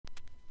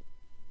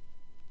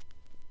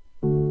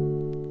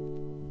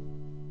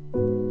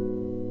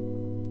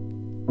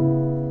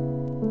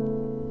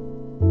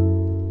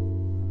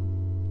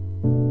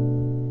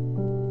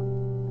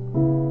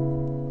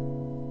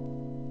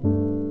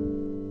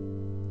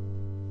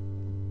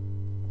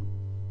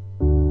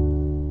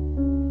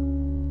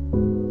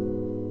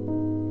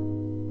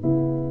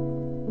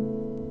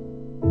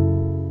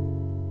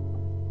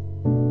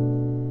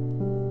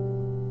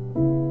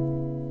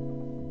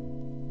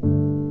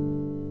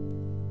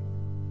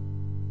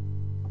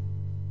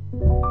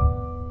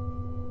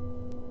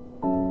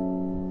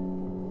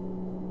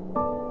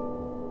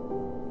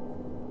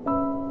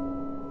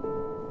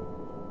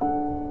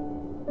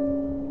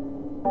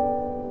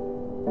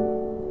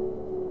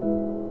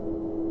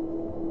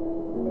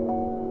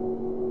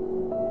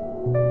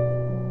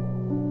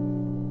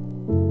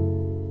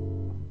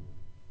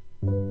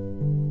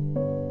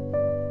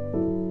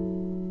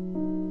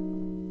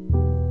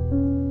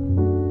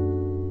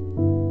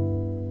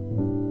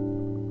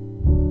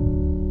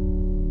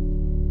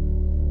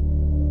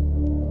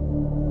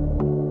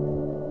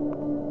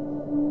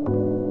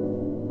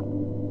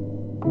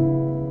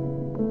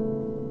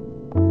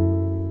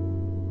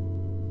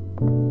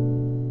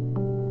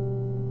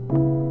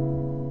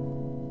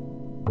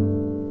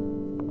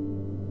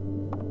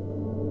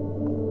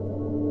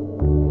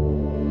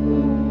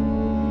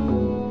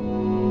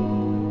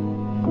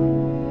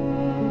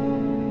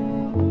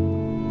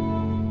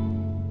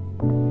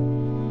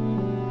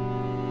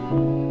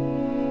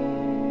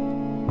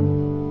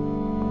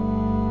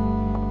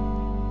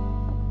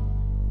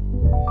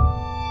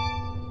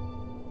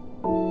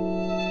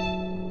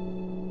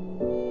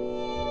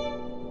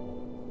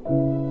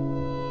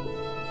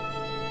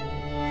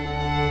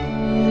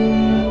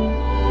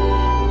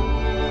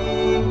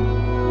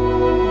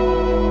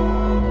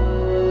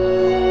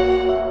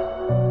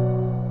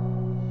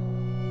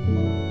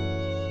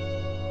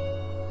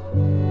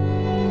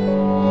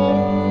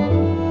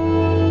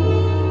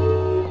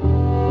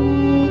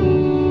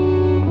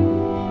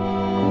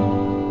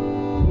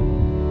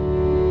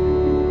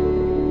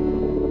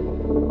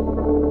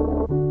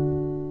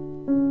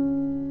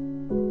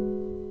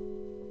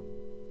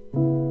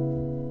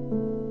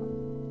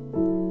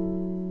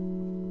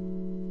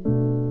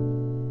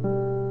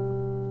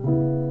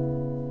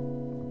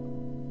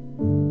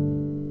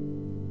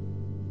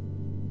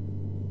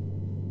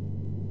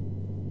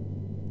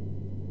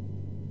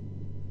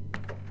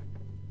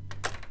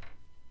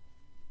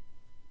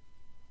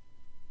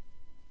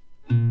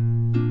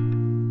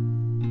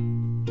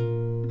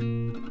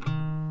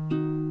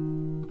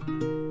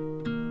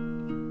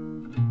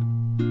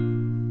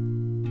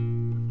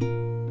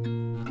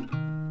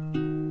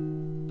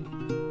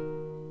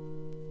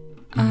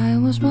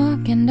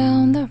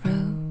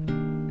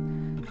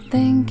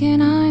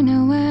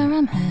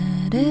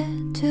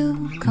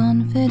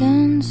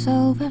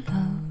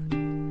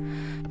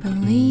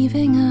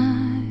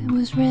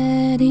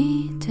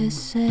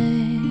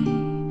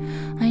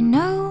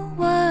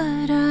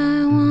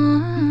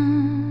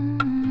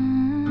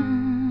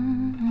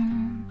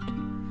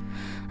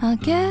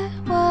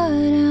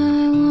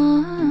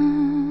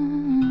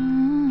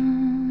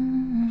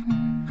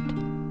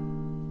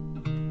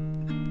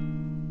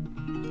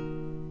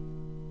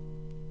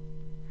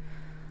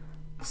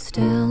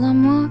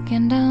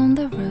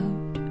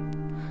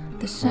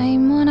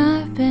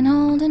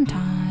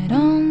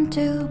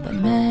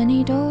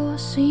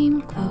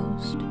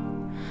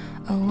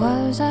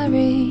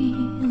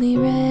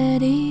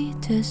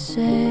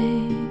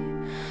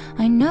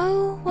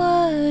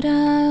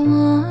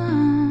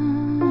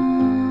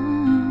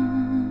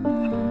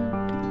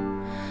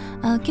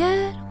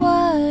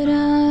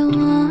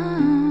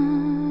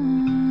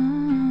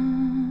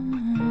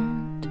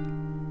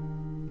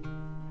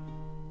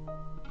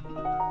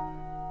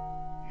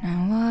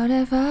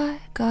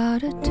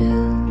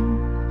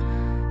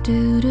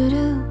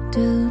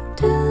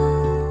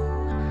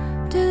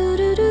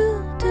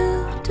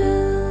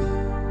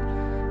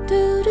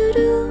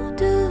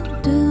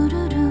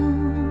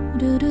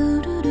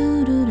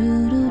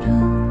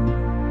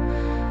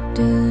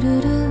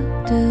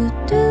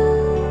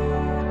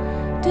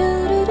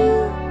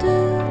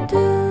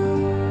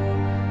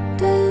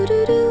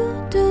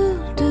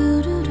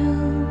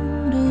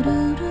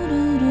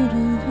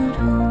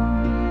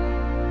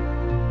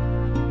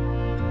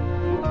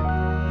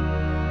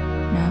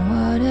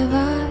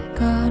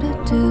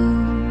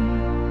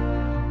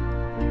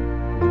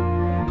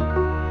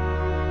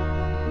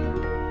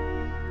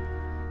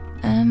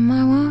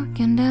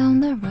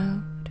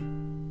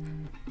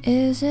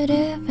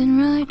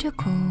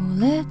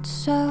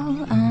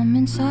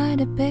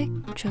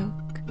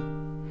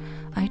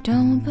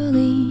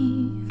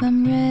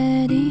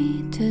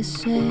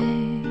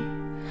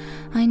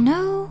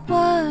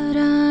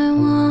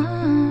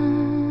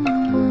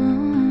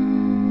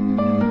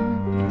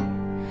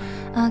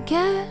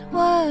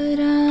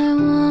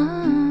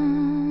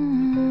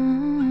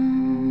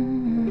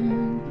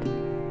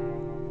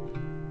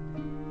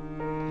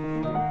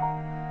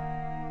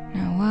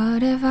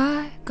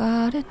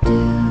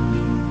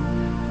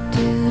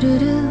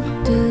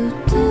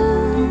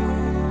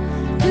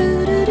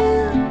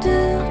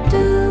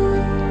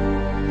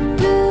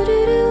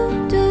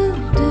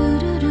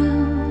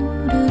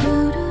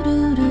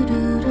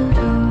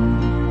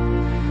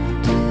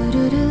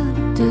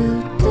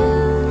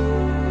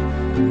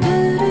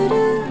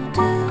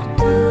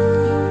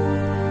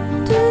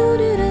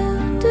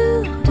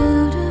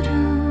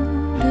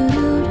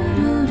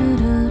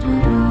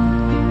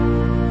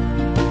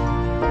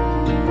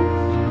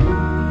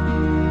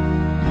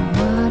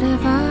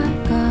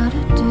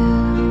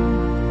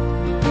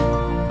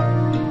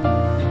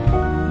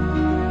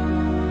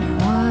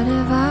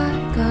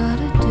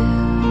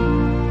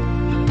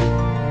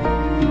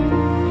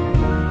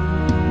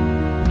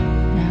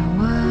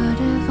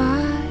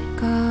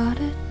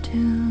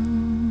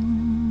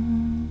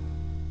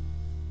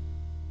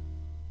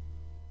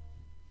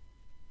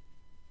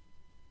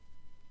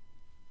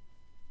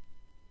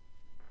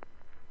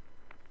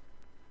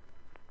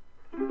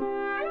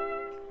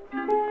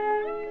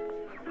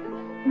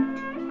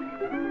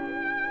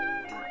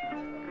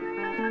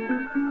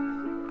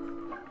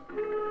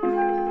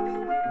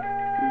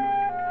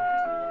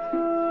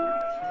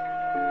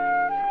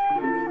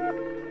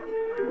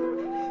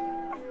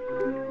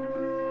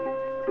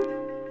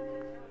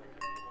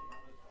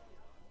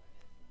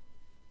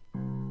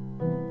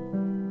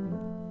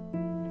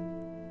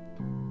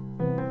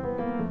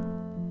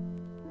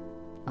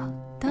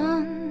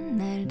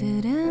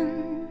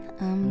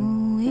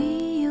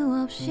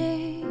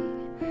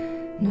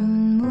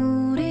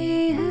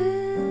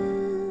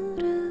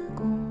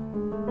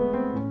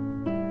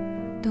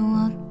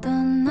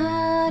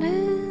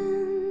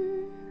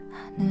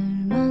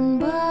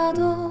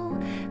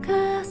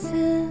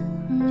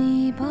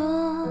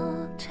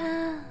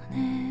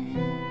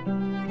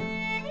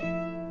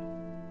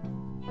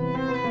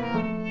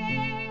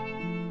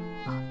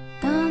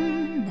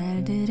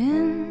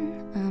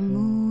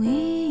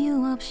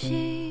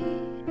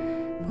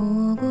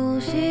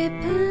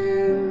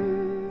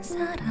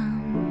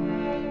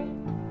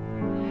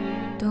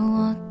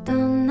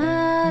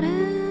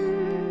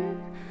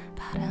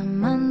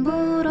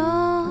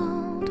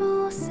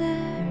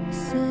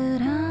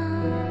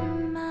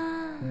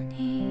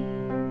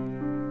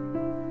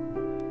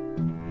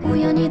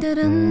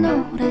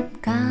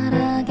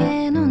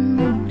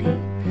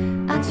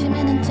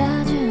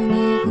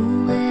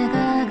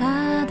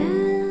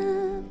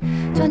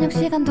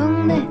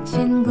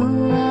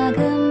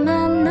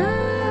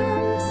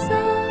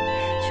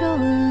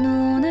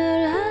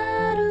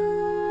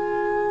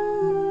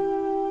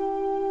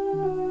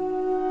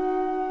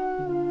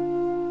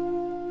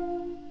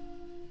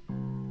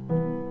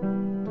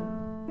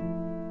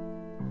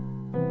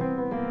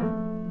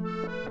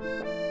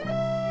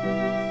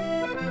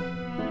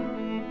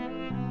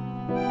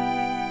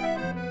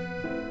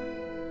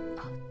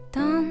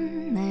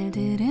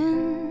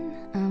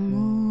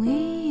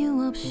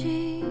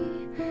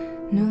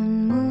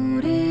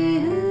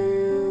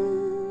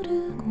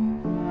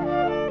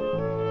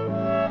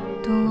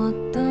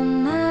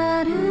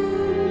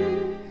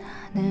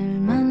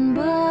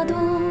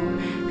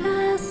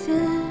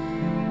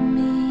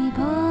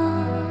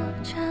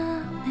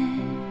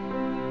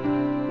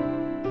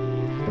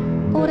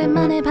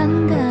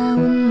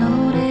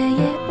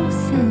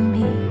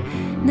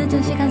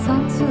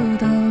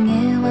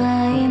성수동의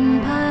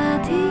와인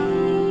파티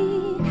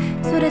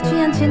술에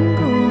취한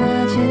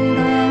친구와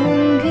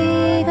즐거운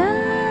귀가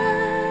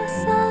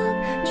썩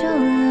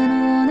좋은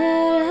오늘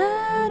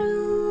하루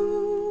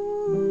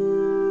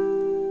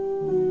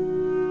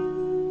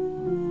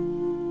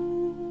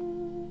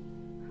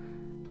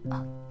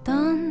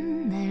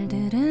어떤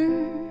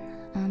날들은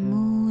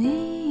아무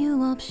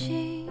이유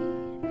없이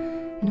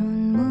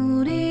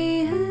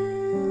눈물이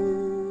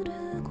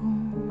흐르고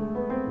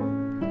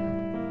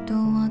또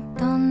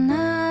어떤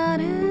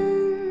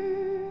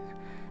날은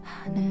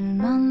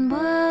하늘만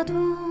봐도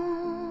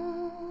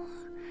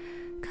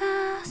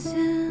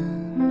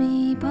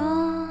가슴이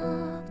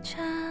벅차네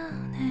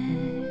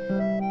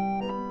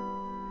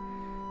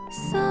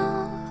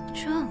썩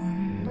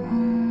좋은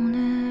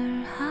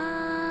오늘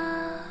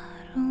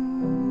하루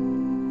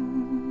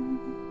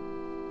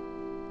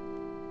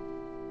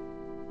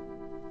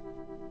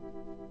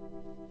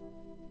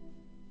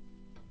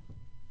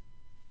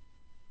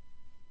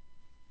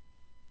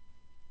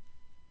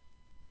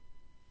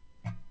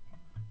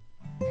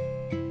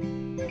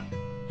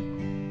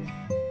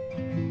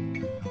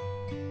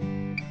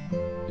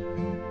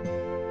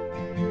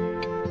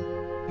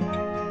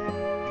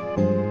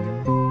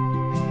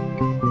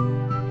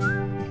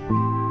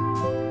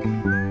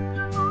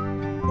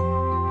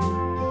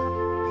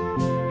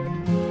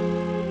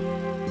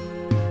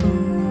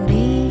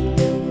우리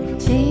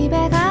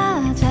집에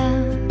가자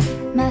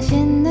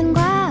맛있는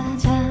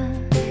과자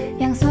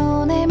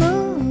양손에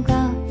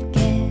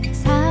무겁게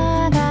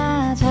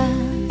사가자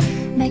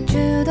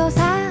맥주도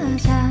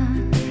사자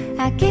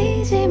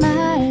아끼지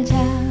말자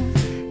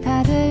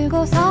다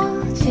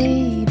들고서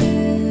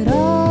집으로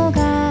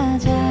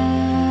가자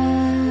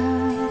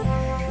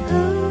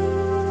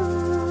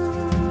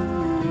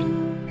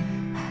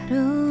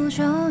하루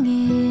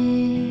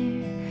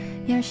종일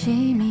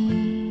열심히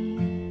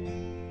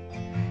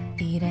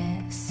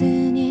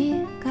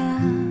일했으니까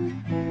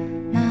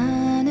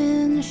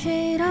나는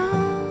쉬러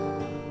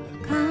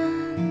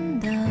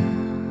간다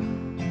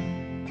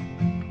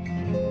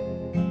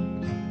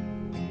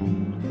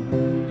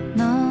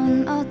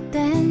넌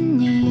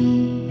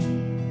어땠니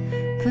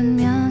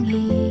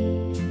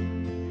분명히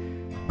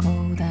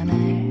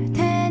고단할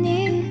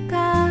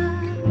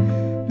테니까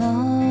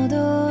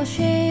너도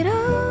쉬러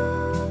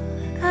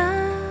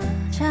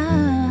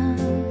가자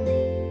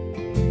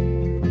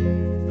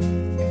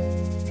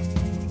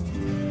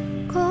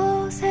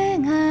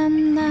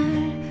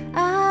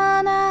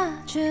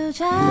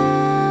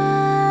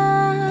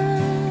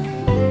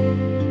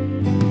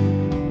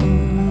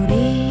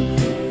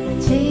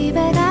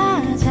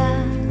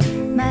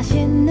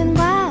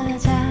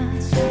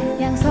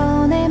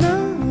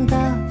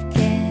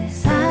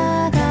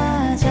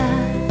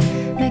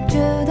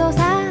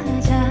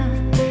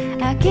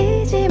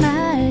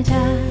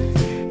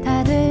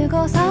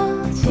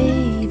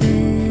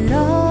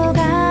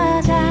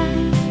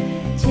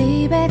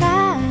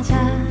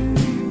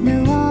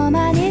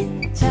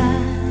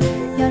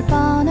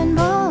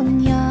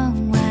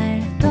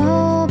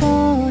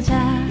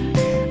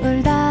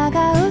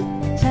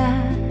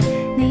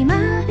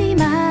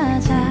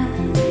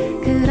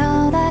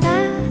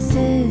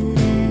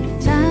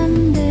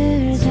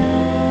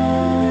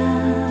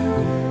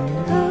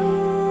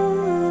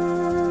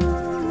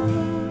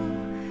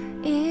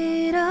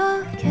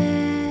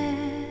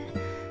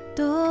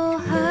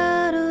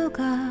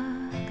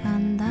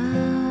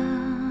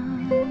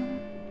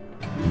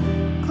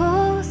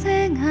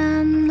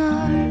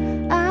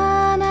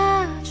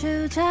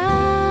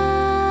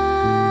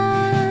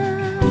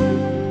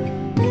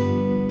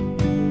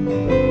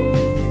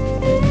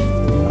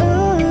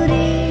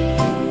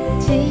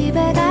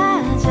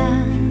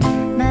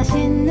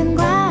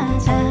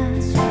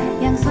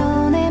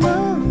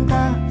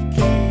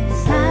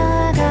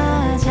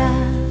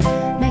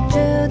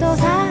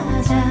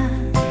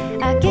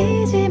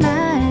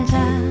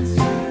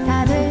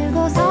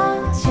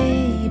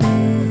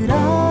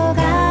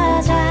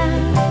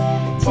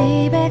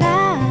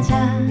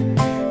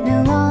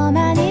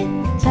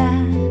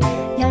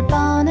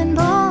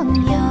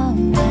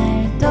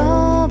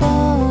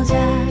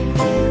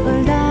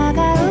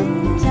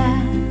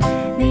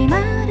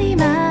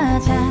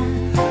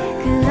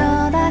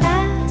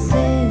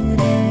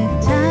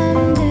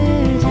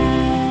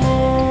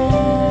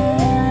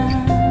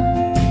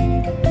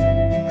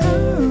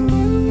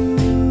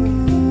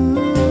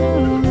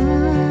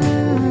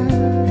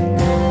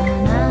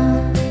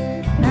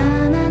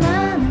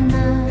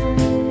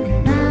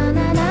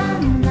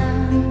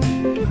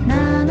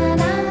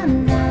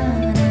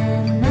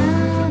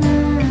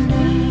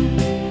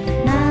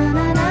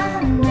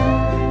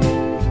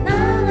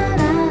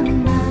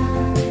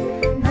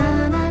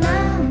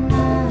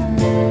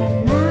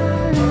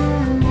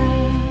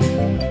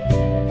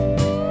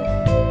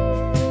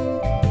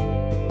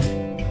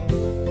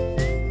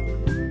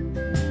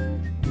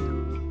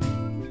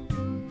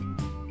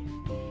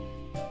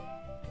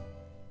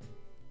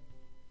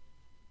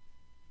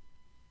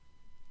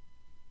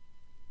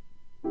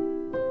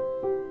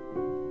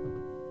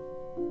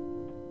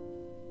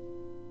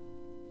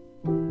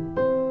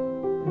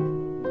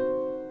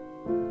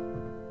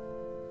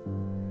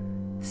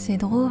C'est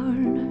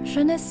drôle, je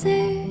ne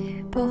sais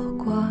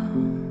pourquoi.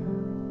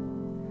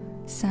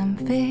 Ça me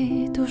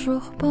fait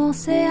toujours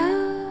penser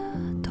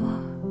à toi.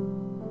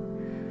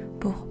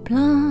 Pour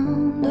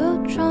plein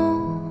d'autres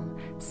gens,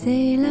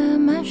 c'est la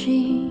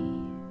magie,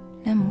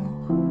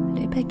 l'amour,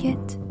 les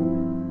baguettes,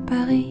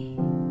 Paris.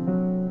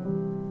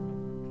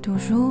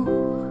 Toujours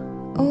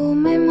au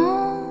même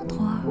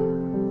endroit,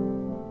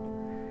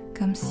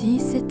 comme si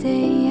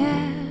c'était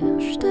hier,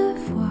 je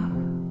te vois.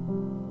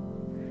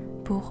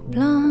 Pour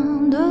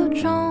plein d'autres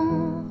gens,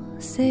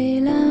 c'est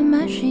la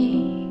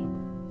magie,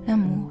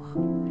 l'amour,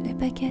 les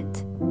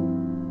baguettes,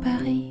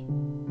 Paris.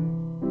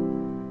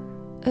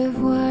 Eux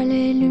voient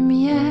les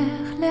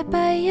lumières, les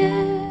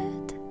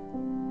paillettes,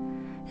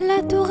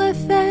 la tour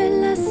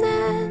Eiffel, la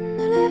Seine,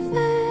 les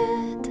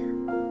fêtes.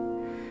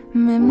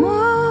 Mais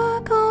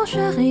moi, quand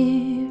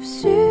j'arrive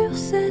sur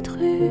cette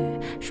rue,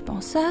 je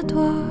pense à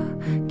toi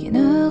qui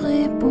ne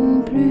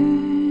réponds plus.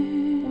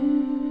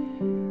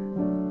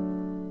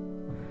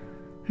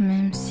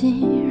 Même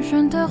si je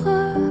ne te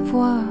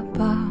revois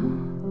pas,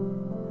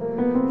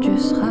 tu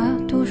seras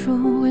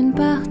toujours une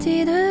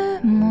partie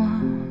de moi.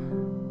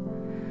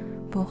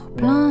 Pour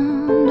plein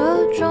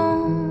d'autres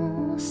gens,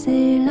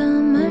 c'est la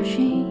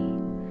magie,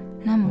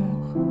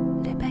 l'amour,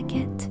 les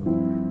baguettes,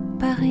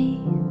 Paris.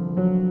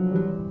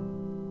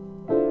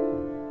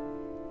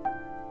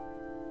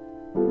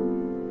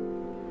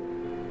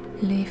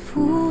 Les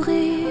fous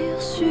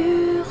rires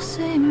sur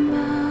ces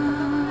marches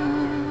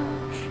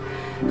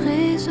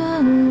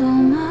résonnent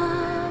dans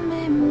ma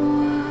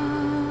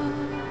mémoire.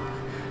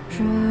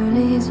 Je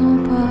les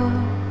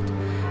emporte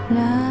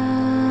là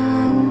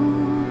où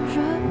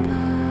je pars.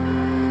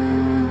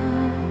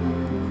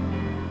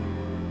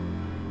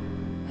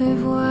 Eux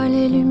voient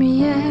les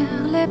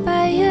lumières, les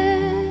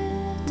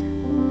paillettes,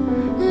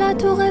 la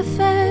tour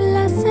Eiffel,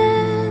 la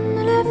Seine,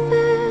 les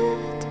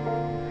fêtes.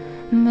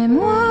 Mais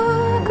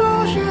moi,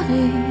 quand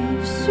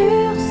j'arrive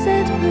sur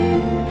cette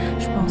rue,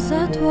 je pense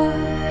à toi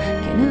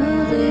qui ne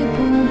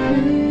répond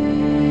plus.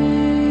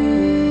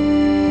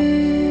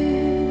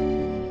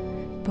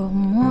 Pour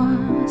moi,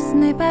 ce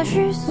n'est pas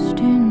juste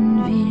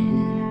une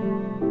ville,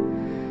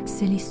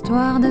 c'est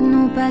l'histoire de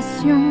nos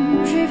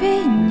passions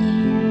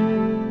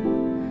juvéniles.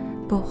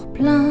 Pour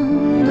plein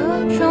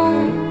d'autres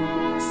gens,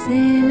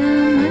 c'est la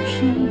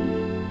magie,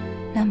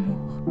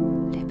 l'amour,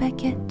 les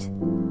baguettes,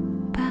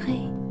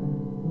 Paris.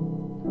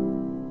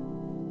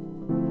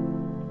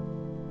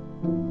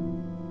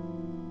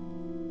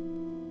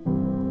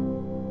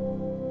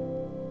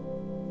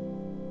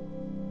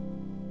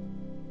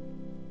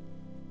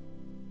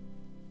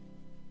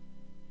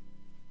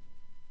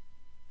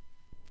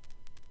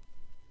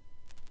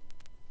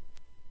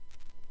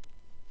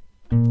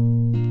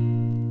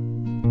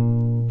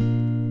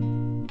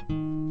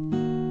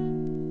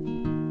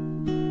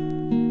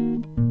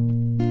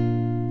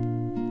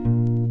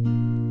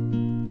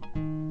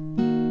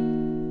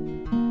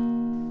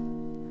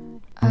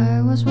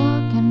 I was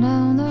walking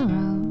down the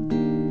road,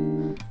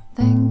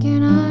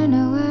 thinking I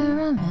know where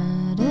I'm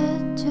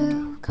headed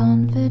to.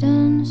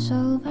 Confidence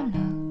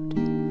overload,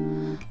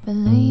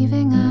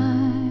 believing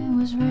I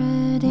was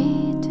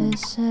ready to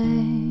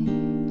say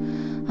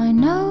I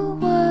know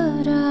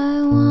what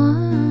I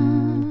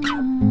want,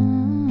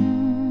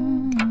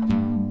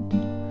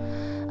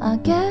 I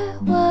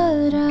get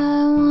what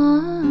I want.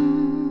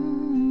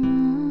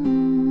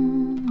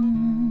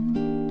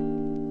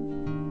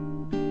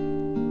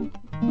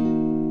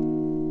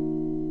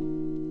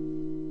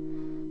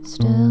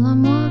 Still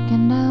I'm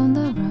walking down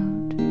the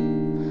road,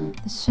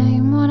 the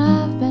same one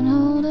I've been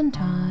holding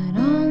tight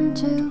on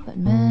to, but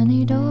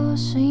many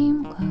doors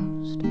seem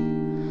closed.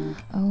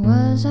 Or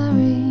was I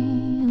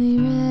really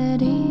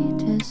ready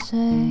to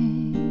say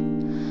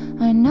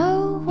I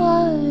know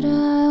what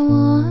I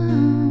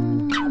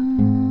want,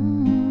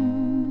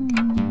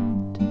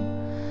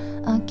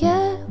 I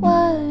get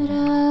what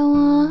I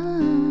want.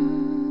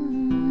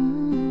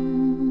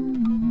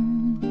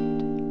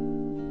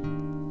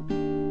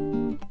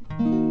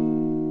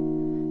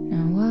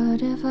 Now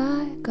what have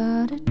I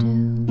gotta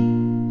do?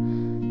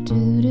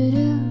 Do do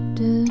do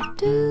do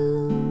do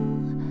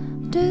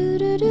do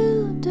do do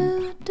do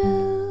do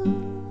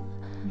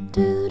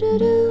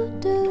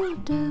do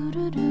do do do do do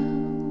do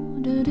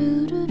do do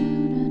do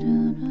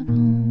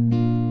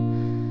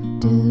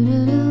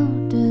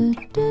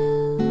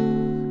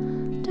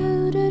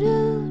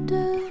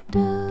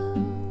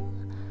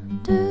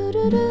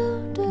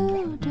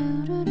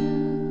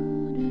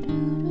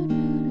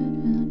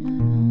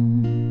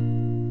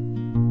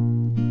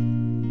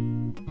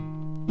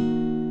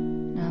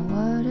Now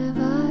what have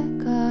I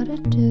gotta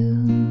do?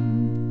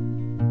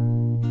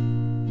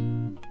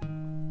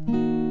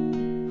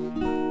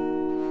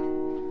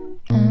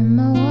 Am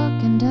I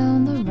walking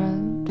down the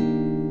road?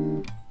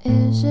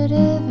 Is it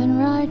even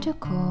right to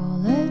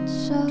call it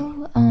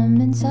so? I'm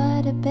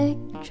inside a big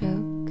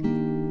joke.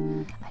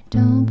 I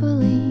don't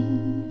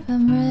believe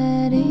I'm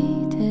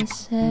ready to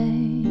say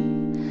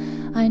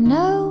I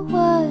know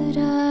what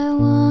I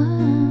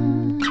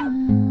want,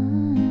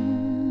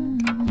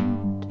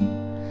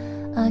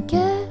 I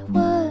get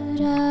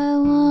what I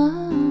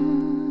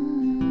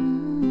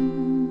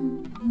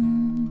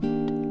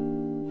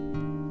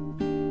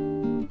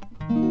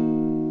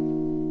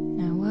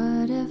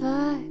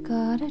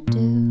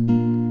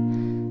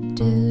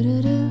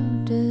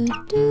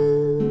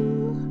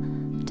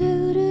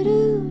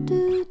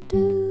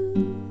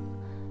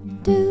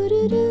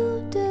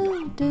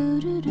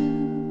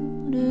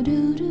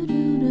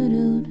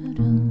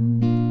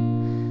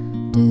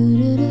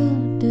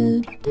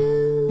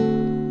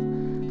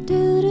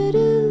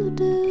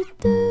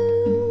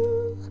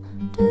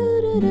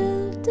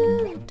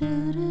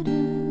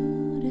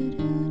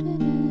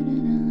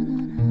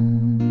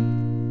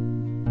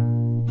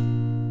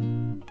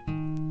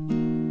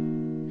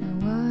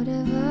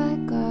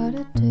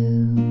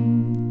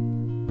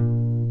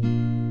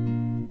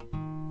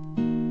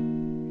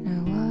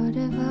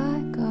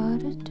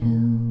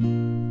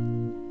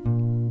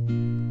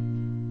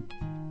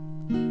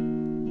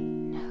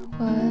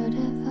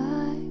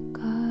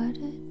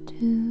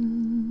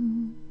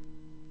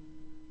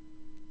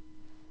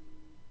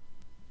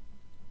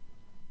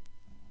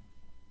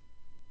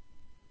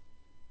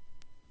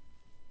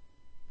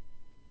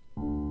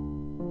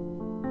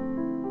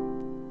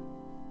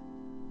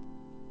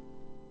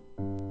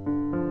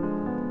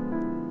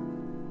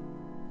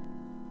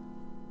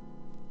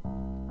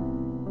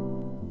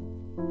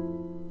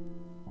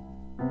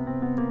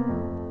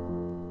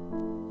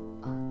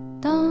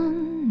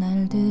어떤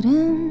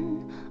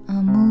날들은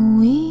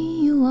아무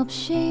이유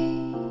없이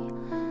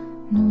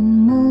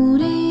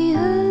눈물이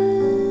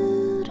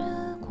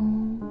흐르고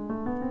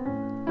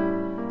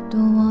또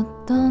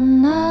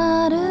어떤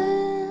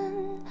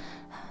날은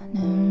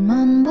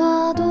하늘만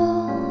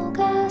봐도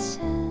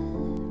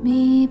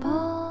가슴이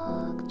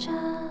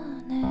벅차네.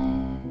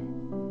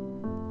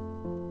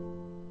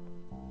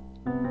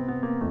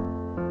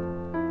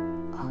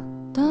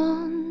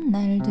 어떤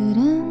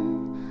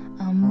날들은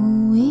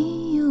아무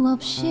이유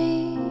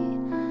없이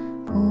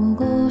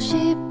보고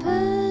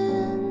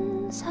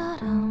싶은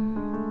사람,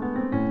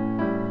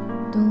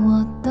 또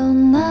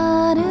어떤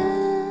날은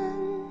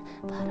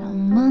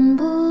바람만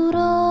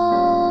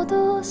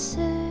불어도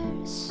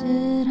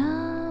쓸쓸함만이.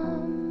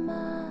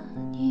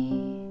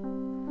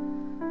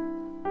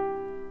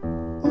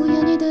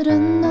 우연히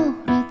들은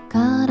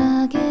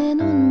노랫가락에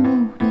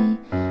눈물이,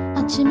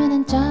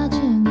 아침에는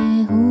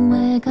짜증에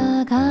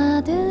후회가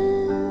가득,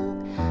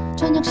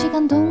 저녁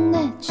시간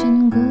동네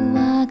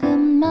친구와 그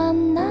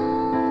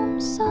만남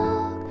속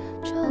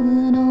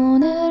좋은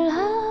오늘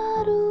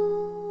하루.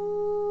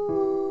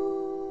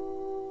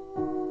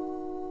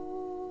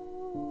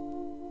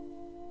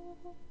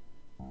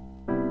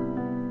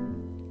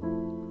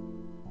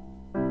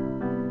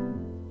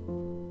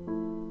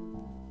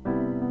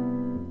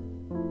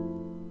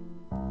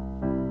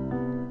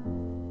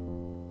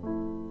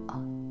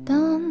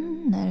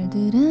 어떤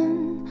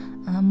날들은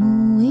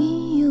아무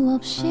이유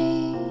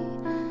없이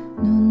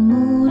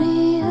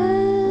눈물이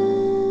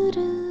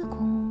흐르고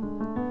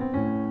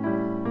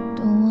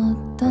또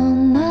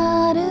어떤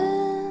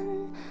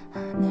날은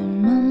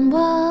하늘만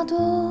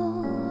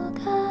봐도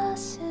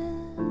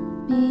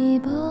가슴이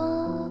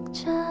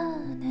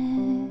벅차네.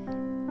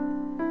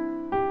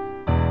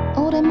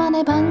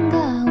 오랜만에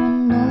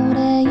반가운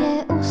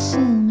노래에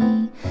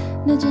웃음이,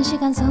 늦은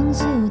시간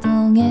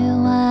성수동의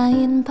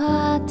와인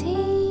파티,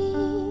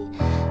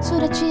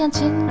 술에 취한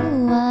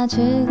친구와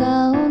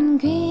즐거운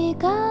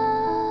귀가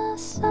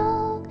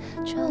속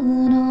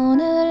좋은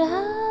오늘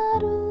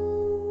하루.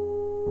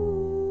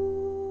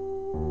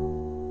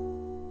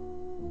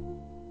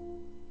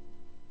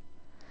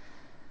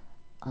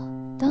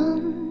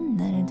 어떤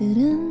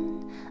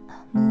날들은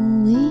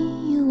아무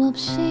이유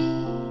없이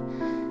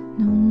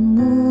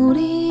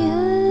눈물이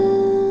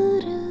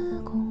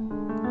흐르고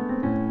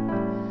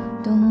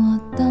또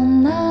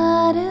어떤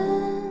날은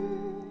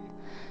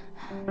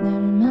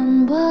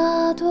하늘만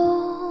봐도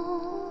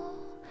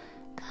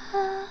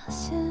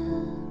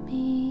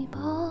가슴이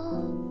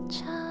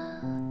벅차네.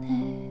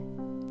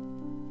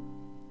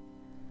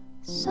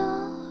 썩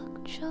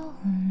좋은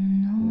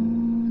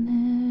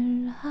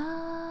오늘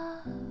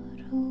하루.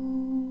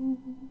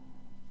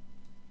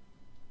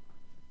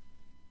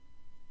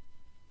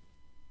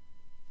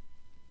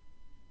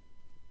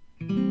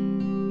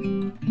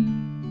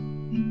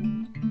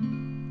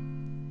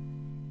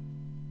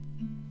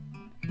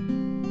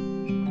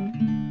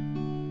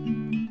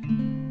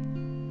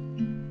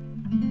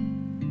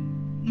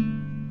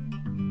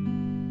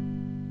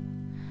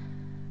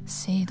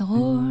 C'est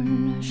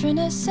drôle, je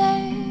ne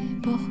sais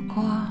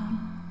pourquoi.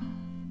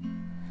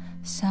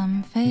 Ça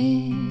me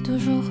fait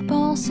toujours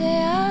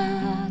penser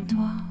à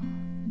toi.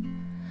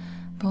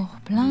 Pour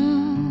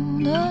plein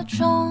d'autres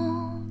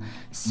gens,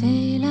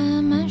 c'est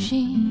la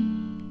magie,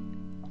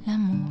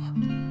 l'amour,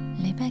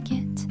 les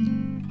baguettes,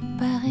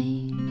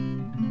 Paris.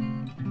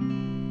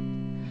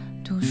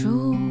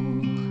 Toujours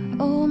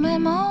au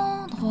même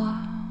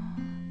endroit,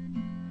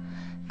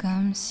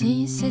 comme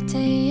si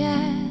c'était hier,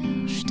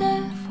 je te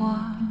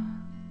vois.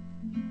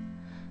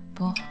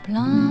 Pour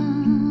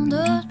plein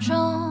d'autres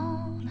gens,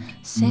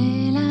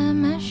 c'est la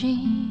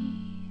magie,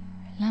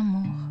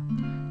 l'amour,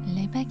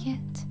 les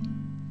baguettes,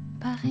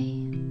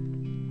 Paris.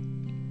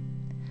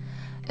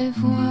 Et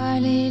vois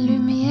les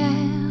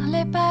lumières,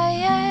 les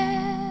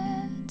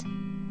paillettes,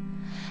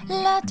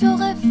 la La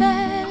tour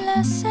Eiffel,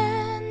 la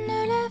Seine,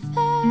 les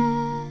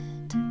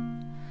fêtes.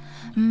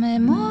 Mais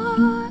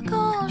moi,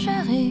 quand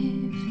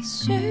j'arrive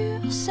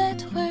sur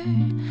cette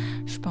rue,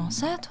 je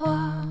pense à toi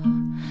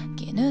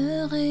qui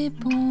ne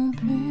réponds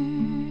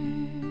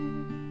plus.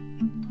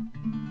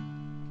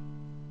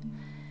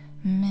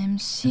 Même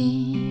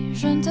si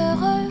je ne te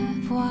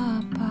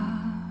revois pas,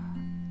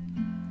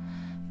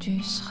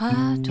 tu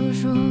seras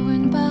toujours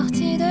une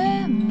partie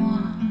de moi.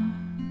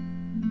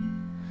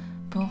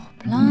 Pour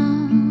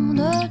plein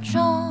d'autres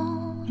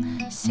gens,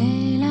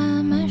 c'est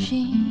la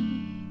magie,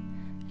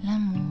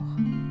 l'amour,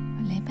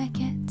 les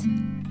baguettes,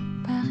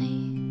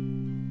 Paris.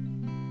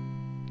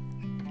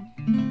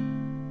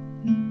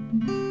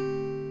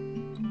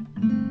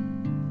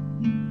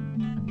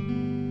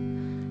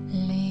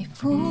 Les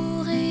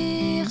fous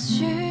rires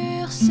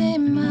sur ces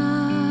marches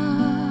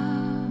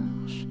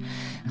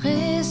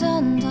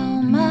résonnent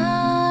dans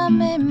ma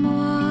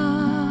mémoire.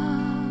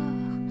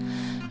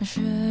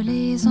 Je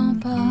les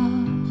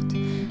emporte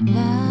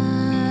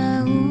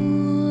là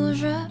où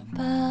je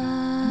pars.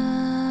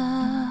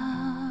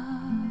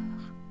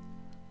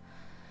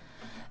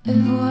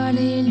 Vois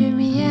les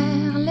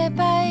lumières, les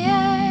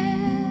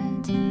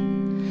paillettes,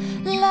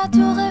 la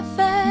tour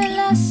Eiffel,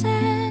 la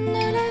Seine,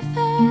 les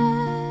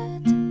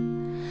fêtes.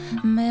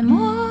 Mais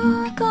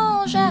moi,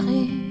 quand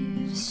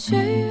j'arrive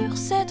sur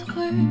cette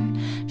rue,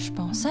 je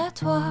pense à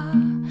toi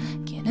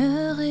qui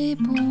ne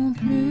réponds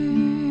plus.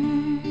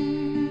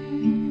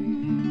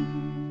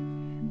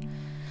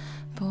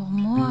 Pour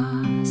moi,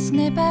 ce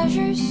n'est pas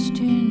juste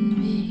une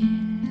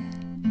ville,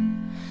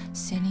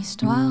 c'est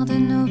l'histoire de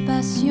nos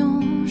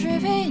passions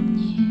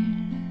juvéniles.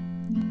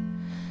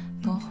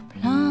 Pour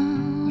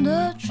plein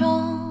d'autres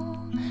gens,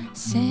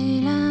 c'est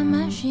la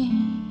magie,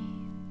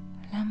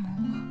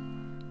 l'amour,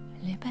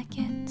 les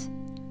baguettes,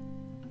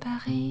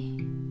 Paris.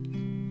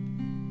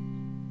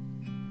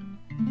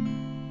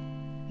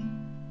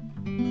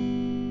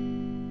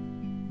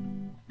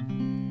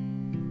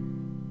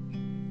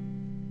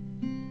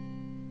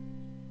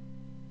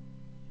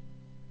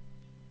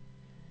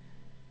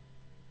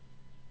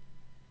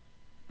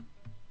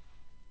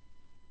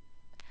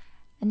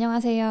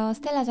 안녕하세요.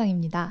 스텔라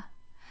장입니다.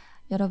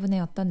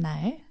 여러분의 어떤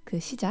날, 그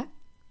시작,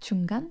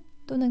 중간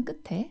또는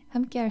끝에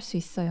함께할 수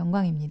있어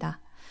영광입니다.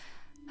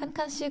 한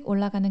칸씩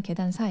올라가는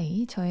계단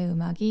사이 저의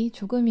음악이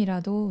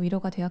조금이라도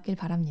위로가 되었길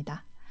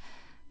바랍니다.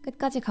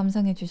 끝까지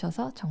감상해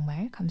주셔서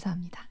정말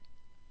감사합니다.